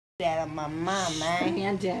that of my mom, man.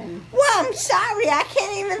 Brandon. Well, I'm sorry. I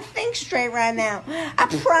can't even think straight right now. I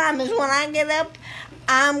promise when I get up,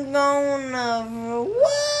 I'm gonna...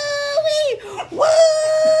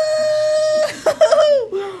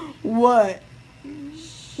 What?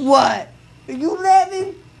 What? You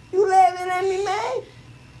laughing? You laughing at me, man?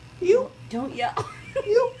 You? Don't yell.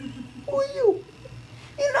 You? Who are you?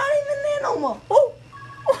 You're not even there no more. Oh.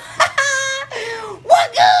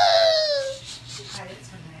 What good?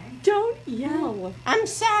 Don't yell. I'm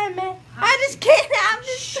sorry, man. I just can't. I'm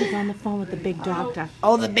just... She's on the phone with the big doctor.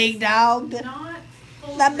 Oh, the big dog. The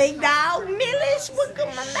big dog. Millis, what good,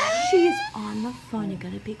 my man? She's on the phone. You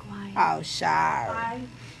gotta be quiet. Oh, sorry.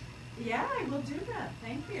 Yeah, I will do that.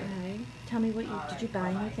 Thank you. Okay. Tell me what did you buy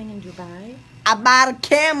anything in Dubai? I bought a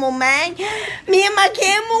camel, man. Me and my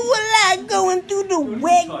camel were like going through the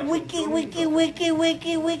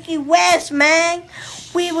wicked west, man.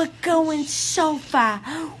 We were going so far.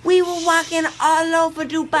 We were walking all over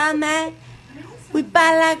Dubai, man. We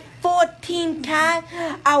bought like 14 times.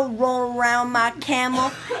 I would roll around my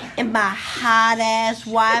camel and my hot-ass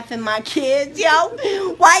wife and my kids, yo.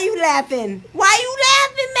 Why you laughing? Why you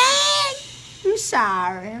laughing, man? I'm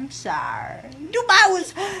sorry. I'm sorry. Dubai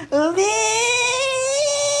was lit.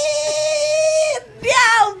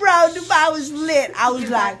 Yo, bro, Dubai was lit. I was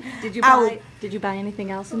like... Did you buy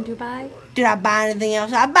anything else in Dubai? Did I buy anything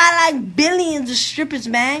else? I bought like billions of strippers,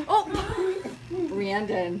 man. Oh,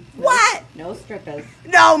 Brandon. What? No strippers.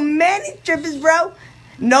 No, many strippers, bro.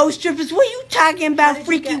 No strippers. What are you talking about,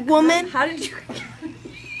 freaky woman? How did you...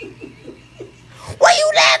 What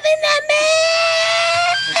you laughing at, man?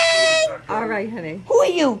 All right, honey. Who are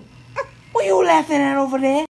you? What are you laughing at over there?